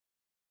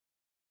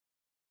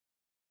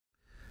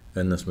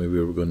In this movie,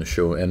 we're going to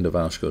show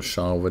endovascular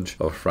salvage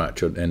of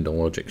fractured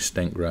endologix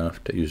stent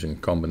graft using a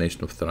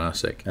combination of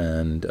thoracic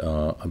and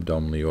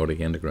abdominal aortic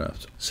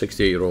endografts.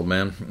 68-year-old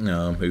man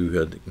who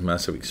had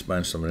massive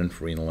expansion of an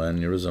infrarenal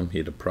aneurysm. He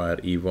had a prior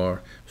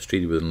EVAR, was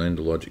treated with an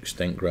endologix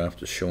stent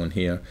graft as shown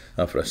here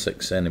for a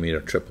 6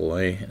 cm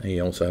AAA.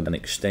 He also had an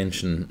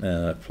extension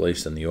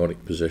placed in the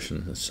aortic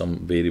position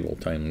some variable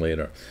time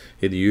later.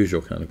 He had the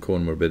usual kind of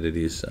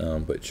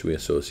comorbidities which we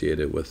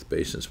associated with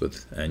patients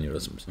with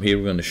aneurysms. Here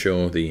we're going to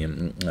show the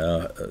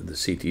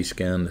CT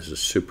scan. This is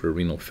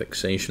suprarenal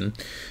fixation,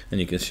 and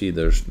you can see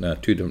there's 2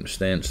 different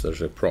stents.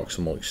 There's a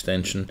proximal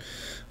extension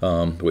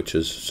which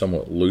is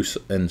somewhat loose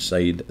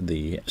inside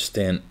the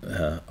stent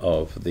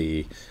of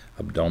the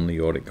abdominal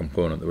aortic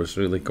component. There was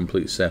really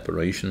complete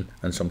separation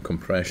and some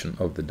compression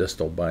of the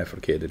distal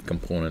bifurcated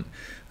component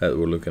that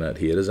we're looking at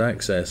here. His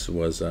access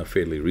was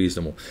fairly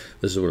reasonable.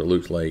 This is what it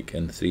looks like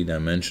in 3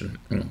 dimension.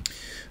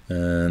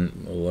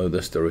 And allow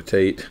this to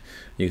rotate.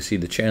 You can see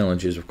the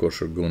challenges, of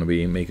course, are going to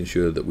be making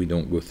sure that we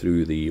don't go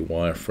through the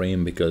wire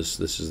frame, because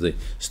this is the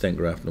stent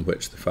graft in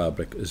which the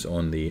fabric is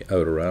on the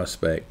outer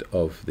aspect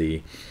of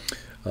the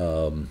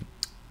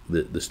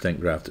stent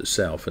graft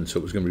itself, and so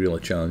it was going to be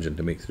really challenging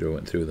to make sure we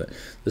went through that.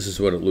 This is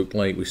what it looked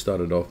like. We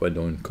started off by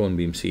doing cone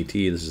beam CT.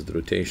 This is the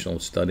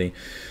rotational study,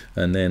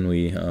 and then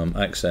we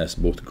accessed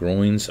both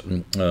groins.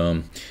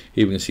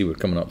 Here we can see we're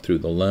coming up through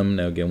the limb.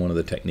 Now again, one of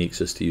the techniques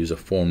is to use a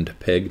formed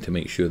peg to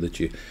make sure that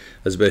you,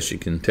 as best you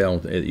can tell,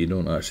 you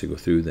don't actually go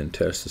through the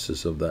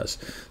interstices of this.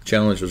 The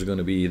challenge was going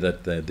to be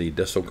that the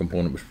distal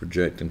component was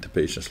projecting to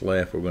patient's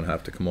left. We're going to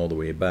have to come all the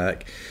way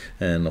back,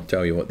 and I'll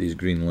tell you what these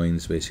green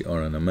lines basically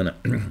are in a minute.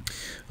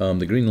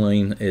 The green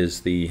line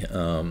is we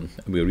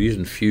were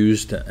using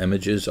fused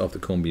images of the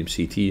cone beam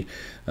CT.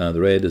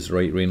 The red is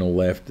right renal,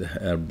 left,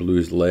 blue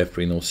is left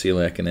renal,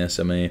 celiac and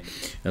SMA,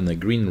 and the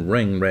green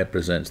ring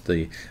represents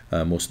the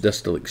most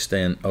distal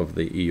extent of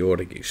the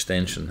aortic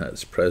extension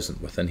that's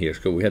present within here.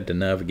 So we had to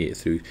navigate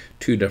through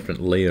 2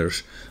 different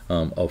layers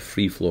of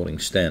free-floating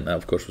stent. That,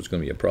 of course, was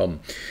going to be a problem.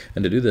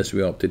 And to do this,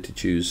 we opted to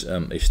choose a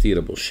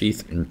steerable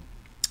sheath.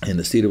 And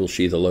the steerable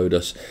sheath allowed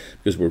us,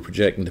 because we're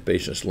projecting the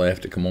patient's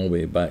left, to come all the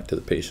way back to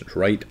the patient's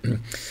right.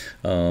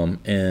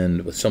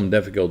 And with some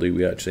difficulty,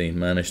 we actually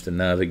managed to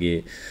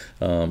navigate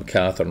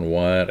catheter and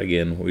wire.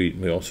 Again,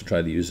 we also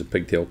tried to use a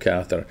pigtail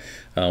catheter.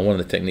 One of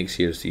the techniques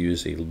here is to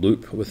use a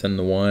loop within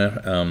the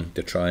wire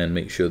to try and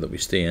make sure that we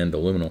stay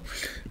endoluminal.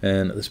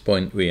 And at this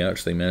point, we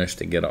actually managed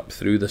to get up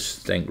through the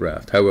stent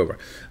graft. However,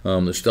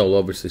 there's still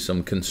obviously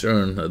some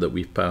concern that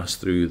we've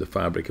passed through the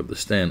fabric of the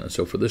stent. And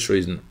so for this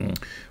reason,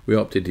 we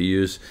opted to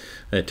use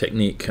a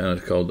technique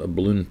called a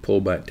balloon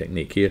pullback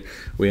technique. Here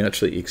we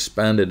actually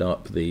expanded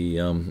up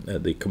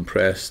the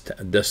compressed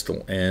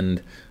distal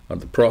end, or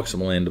the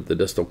proximal end of the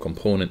distal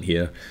component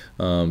here,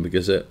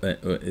 because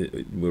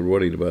we're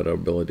worried about our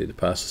ability to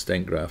pass the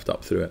stent graft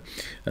up through it.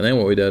 And then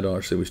what we did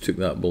actually was took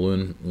that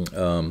balloon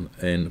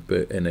and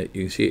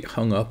you can see it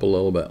hung up a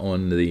little bit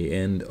on the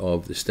end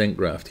of the stent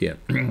graft here.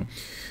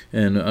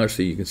 And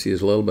actually you can see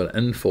there's a little bit of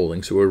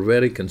infolding, so we're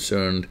very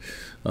concerned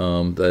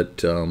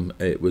that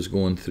it was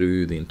going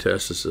through the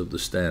interstices of the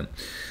stent.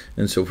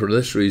 And so for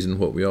this reason,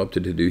 what we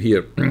opted to do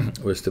here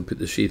was to put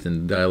the sheath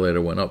and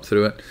dilator, went up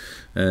through it,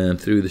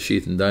 and through the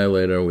sheath and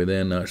dilator we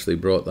then actually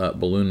brought that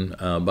balloon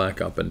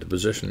back up into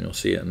position. You'll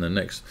see it in the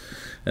next.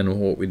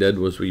 And what we did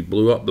was we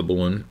blew up the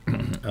balloon,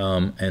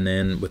 and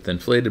then with the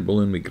inflated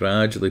balloon we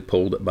gradually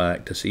pulled it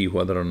back to see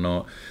whether or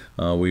not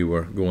we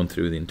were going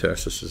through the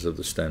interstices of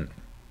the stent.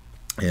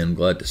 And I'm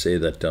glad to say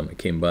that it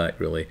came back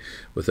really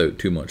without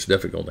too much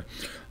difficulty.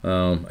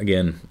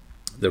 Again,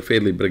 they're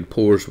fairly big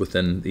pores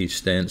within these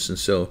stents, and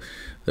so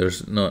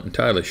there's not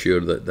entirely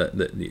sure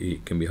that you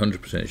can be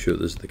 100% sure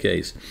this is the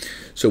case.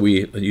 So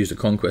we used a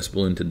conquest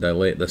balloon to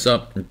dilate this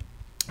up,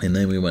 and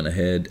then we went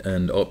ahead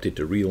and opted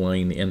to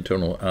realign the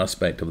internal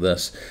aspect of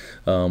this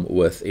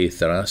with a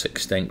thoracic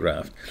stent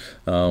graft.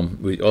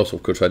 We also,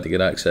 of course, had to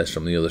get access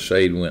from the other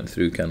side. We went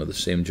through kind of the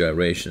same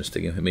gyrations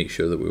to make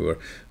sure that we were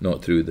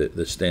not through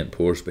the stent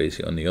pores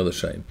basically on the other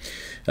side.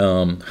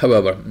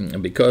 However,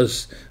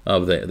 because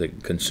of the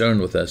concern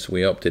with this,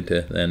 we opted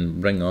to then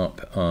bring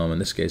up, in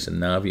this case, a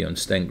Navion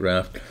stent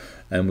graft,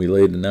 and we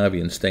laid the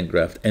Navion stent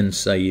graft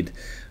inside.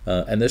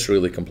 And this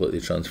really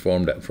completely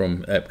transformed it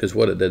from, because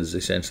what it did is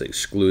essentially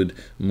exclude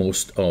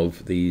most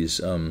of these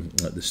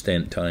the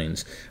stent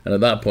tines. And at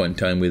that point in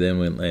time, we then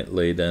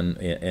laid in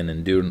an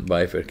endurant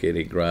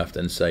bifurcated graft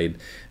inside,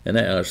 and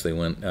it actually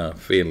went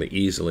fairly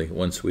easily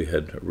once we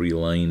had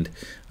relined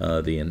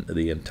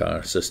the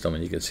entire system.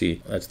 And you can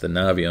see that's the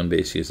Navion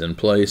basically is in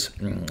place.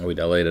 We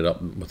dilated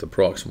up with the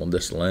proximal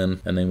distal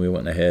end, and then we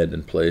went ahead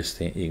and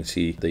placed, you can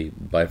see the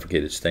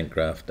bifurcated stent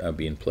graft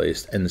being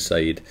placed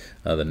inside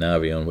the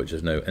Navion, which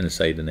is now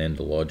inside an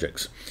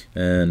endologix.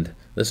 And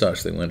this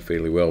actually went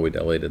fairly well. We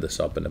dilated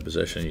this up in a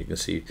position. You can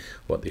see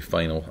what the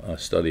final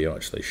study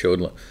actually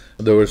showed.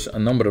 There was a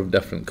number of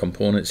different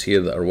components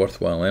here that are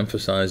worthwhile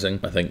emphasizing.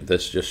 I think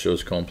this just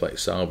shows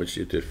complex salvage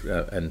due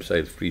to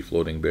inside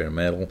free-floating bare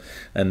metal,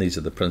 and these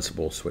are the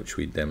principles which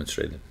we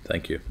demonstrated.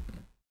 Thank you.